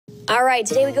All right,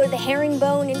 today we go to the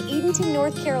Herringbone in Edenton,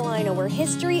 North Carolina, where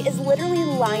history is literally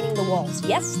lining the walls.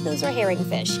 Yes, those are herring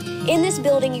fish. In this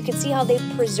building, you can see how they've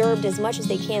preserved as much as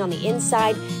they can on the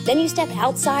inside. Then you step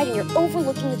outside and you're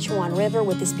overlooking the Chuan River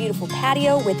with this beautiful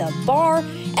patio with a bar.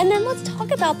 And then let's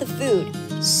talk about the food.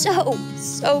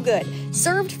 So good.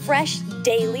 Served fresh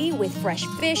daily with fresh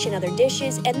fish and other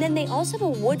dishes. And then they also have a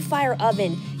wood fire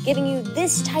oven giving you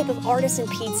this type of artisan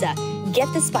pizza. Get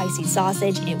the spicy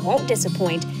sausage, it won't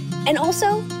disappoint. And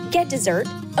also, get dessert.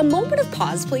 A moment of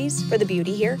pause, please, for the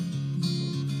beauty here.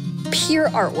 Pure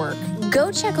artwork.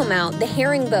 Go check them out, the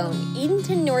Herringbone,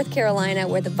 Edenton, North Carolina,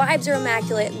 where the vibes are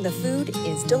immaculate and the food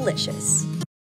is delicious.